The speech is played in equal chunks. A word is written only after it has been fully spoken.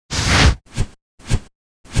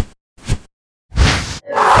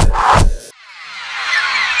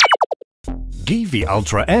Gevey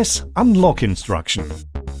Ultra S unlock instruction.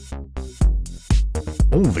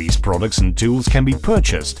 All these products and tools can be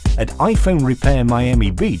purchased at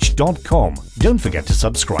iPhoneRepairMiamiBeach.com. Don't forget to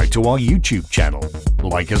subscribe to our YouTube channel,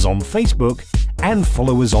 like us on Facebook, and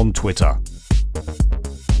follow us on Twitter.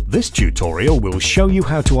 This tutorial will show you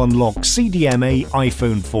how to unlock CDMA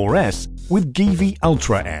iPhone 4S with Gevey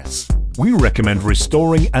Ultra S. We recommend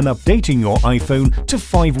restoring and updating your iPhone to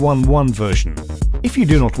 5.11 version. If you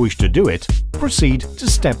do not wish to do it, proceed to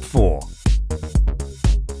step 4.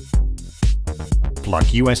 Plug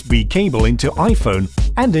USB cable into iPhone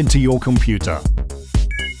and into your computer.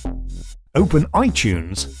 Open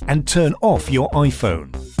iTunes and turn off your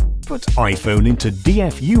iPhone. Put iPhone into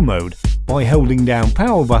DFU mode by holding down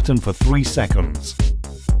power button for 3 seconds.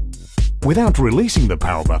 Without releasing the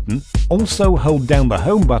power button, also hold down the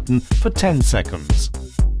home button for 10 seconds.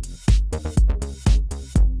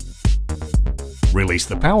 Release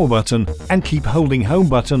the power button and keep holding home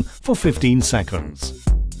button for 15 seconds.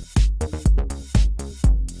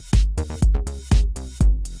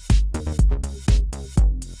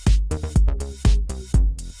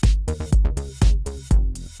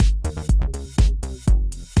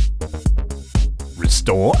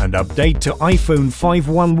 Restore and update to iPhone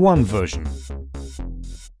 5.11 version.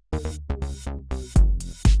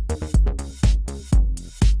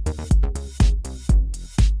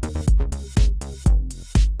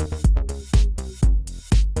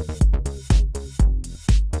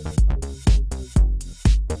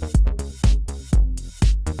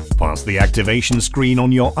 Pass the activation screen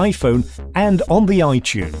on your iPhone and on the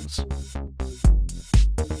iTunes.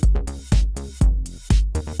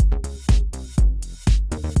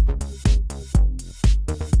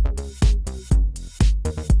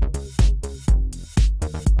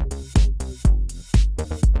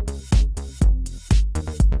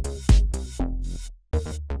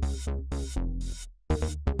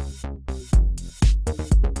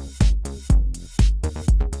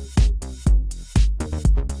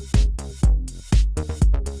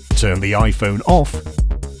 Turn the iPhone off.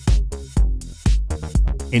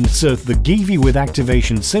 Insert the Gevey with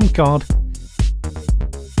activation SIM card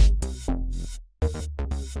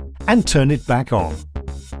and turn it back on.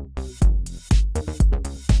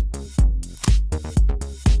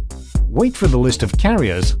 Wait for the list of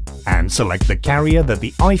carriers and select the carrier that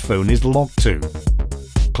the iPhone is locked to.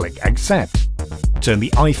 Click Accept. Turn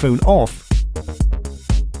the iPhone off.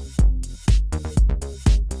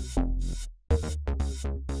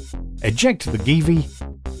 Eject the Gevey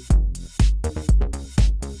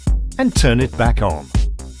and turn it back on.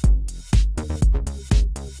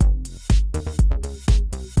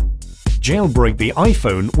 Jailbreak the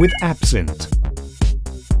iPhone with Absinthe.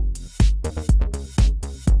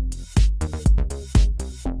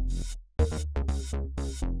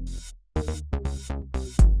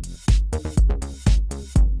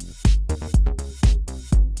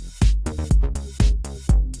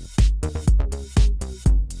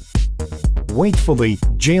 Wait for the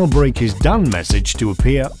Jailbreak is done message to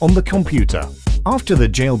appear on the computer. After the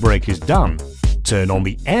jailbreak is done, turn on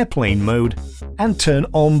the airplane mode and turn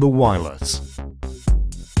on the wireless.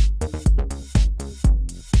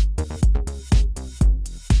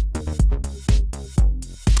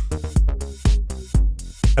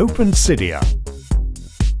 Open Cydia.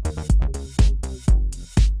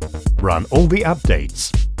 Run all the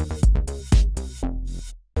updates.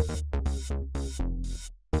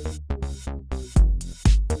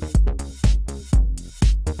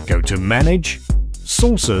 Go to Manage,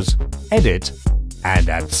 Sources, Edit, and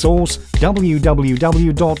add source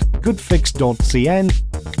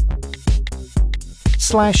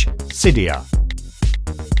www.goodfix.cn/Cydia.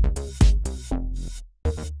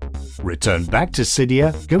 Return back to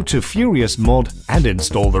Cydia, go to Furious Mod and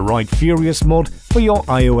install the right Furious Mod for your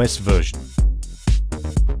iOS version.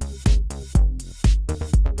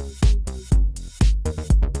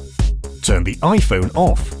 Turn the iPhone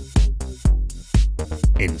off.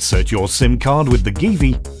 Insert your SIM card with the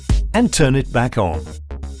Gevey and turn it back on.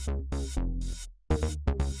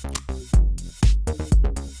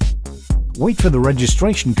 Wait for the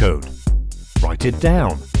registration code. Write it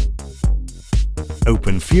down.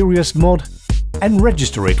 Open Furious Mod and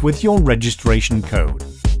register it with your registration code.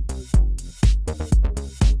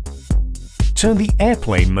 Turn the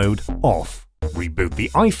airplane mode off. Reboot the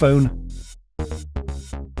iPhone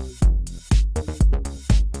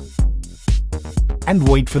and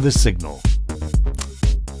wait for the signal.